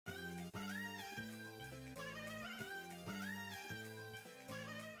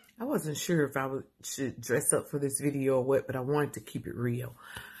I wasn't sure if should dress up for this video or what, but I wanted to keep it real.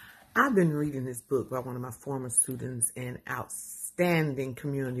 I've been reading this book by one of my former students and outstanding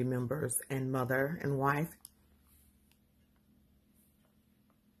community members and mother and wife,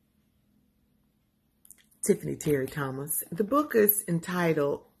 Tiffany Terry Thomas. The book is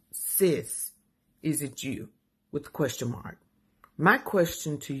entitled, Sis, Is It You? With a question mark. My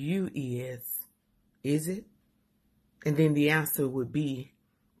question to you is it? And then the answer would be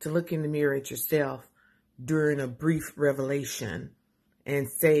to look in the mirror at yourself during a brief revelation and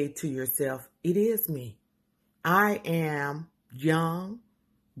say to yourself, it is me. I am young,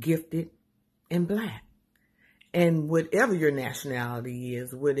 gifted, and Black. And whatever your nationality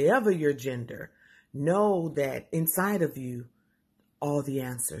is, whatever your gender, know that inside of you, all the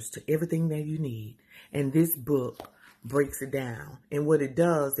answers to everything that you need. And this book breaks it down. And what it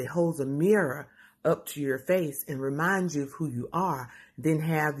does, it holds a mirror up to your face and reminds you of who you are, then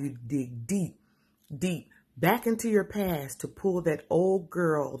have you dig deep, deep back into your past to pull that old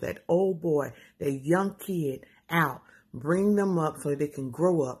girl, that old boy, that young kid out, bring them up so they can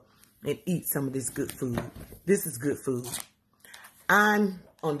grow up and eat some of this good food. This is good food. I'm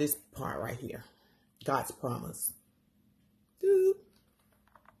on this part right here. God's promise.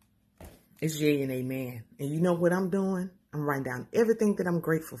 It's yay and amen. And you know what I'm doing? I'm writing down everything that I'm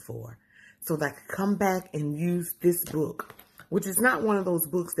grateful for so that I can come back and use this book, which is not one of those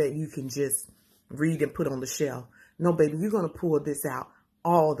books that you can just read and put on the shelf. No, baby, you're going to pull this out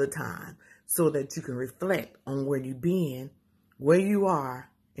all the time so that you can reflect on where you've been, where you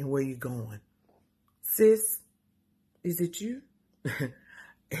are, and where you're going. Sis, is it you?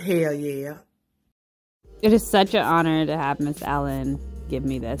 Hell yeah. It is such an honor to have Miss Allen give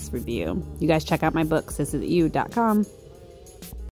me this review. You guys check out my book, sisisyou.com.